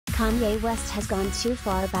Kanye West has gone too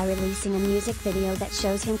far by releasing a music video that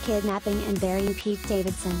shows him kidnapping and burying Pete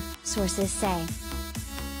Davidson, sources say.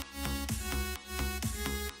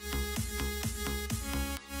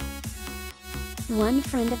 One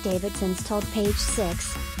friend of Davidson's told Page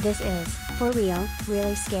 6, "This is, for real,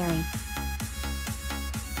 really scary."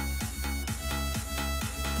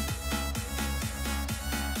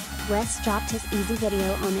 West dropped his Eazy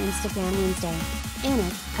video on Instagram Wednesday. In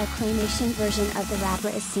it, a claymation version of the rapper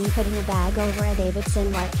is seen putting a bag over a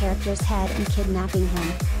Davidson-like character's head and kidnapping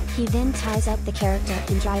him. He then ties up the character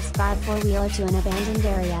and drives by a four-wheeler to an abandoned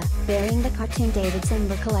area, burying the cartoon Davidson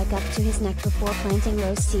lookalike up to his neck before planting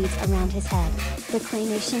rose seeds around his head. The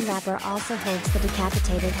claymation rapper also holds the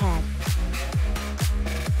decapitated head.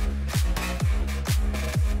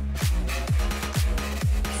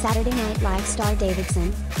 Saturday Night Live star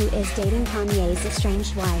Davidson, who is dating Kanye's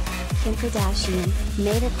estranged wife, Kim Kardashian,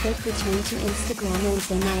 made a quick return to Instagram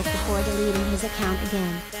Wednesday night before deleting his account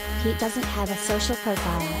again. Pete doesn't have a social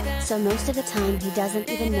profile, so most of the time he doesn't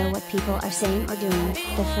even know what people are saying or doing,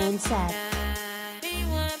 the friend said.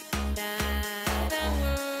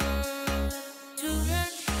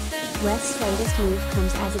 West's latest move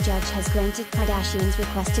comes as a judge has granted Kardashian's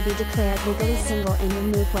request to be declared legally single and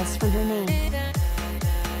remove West from her name.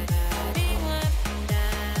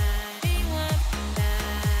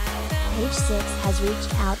 Page 6 has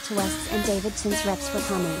reached out to West's and Davidson's reps for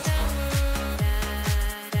comment.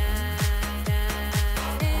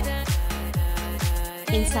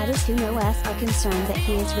 Insiders who know West are concerned that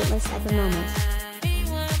he is rootless at the moment.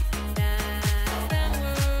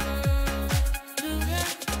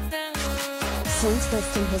 Since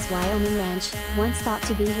listing his Wyoming ranch, once thought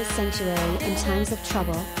to be his sanctuary in times of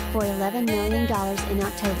trouble, for $11 million in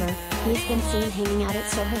October, he's been seen hanging out at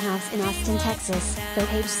Soho House in Austin, Texas, though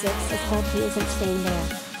Page 6 is told he isn't staying there.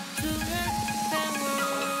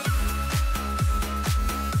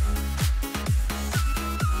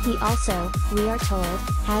 He also, we are told,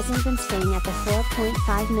 hasn't been staying at the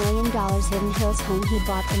 $4.5 million Hidden Hills home he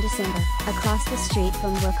bought in December, across the street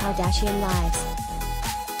from where Kardashian lives.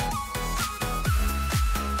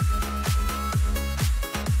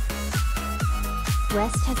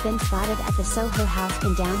 West has been spotted at the Soho House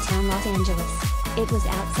in downtown Los Angeles. It was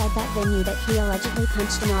outside that venue that he allegedly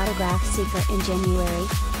punched an autograph seeker in January,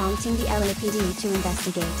 prompting the LAPD to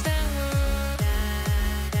investigate.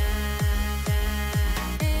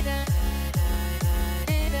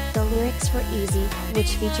 The lyrics for Eazy,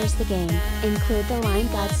 which features the game, include the line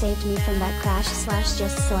 "God saved me from that crash /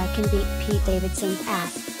 just so I can beat Pete Davidson's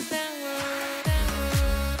ass."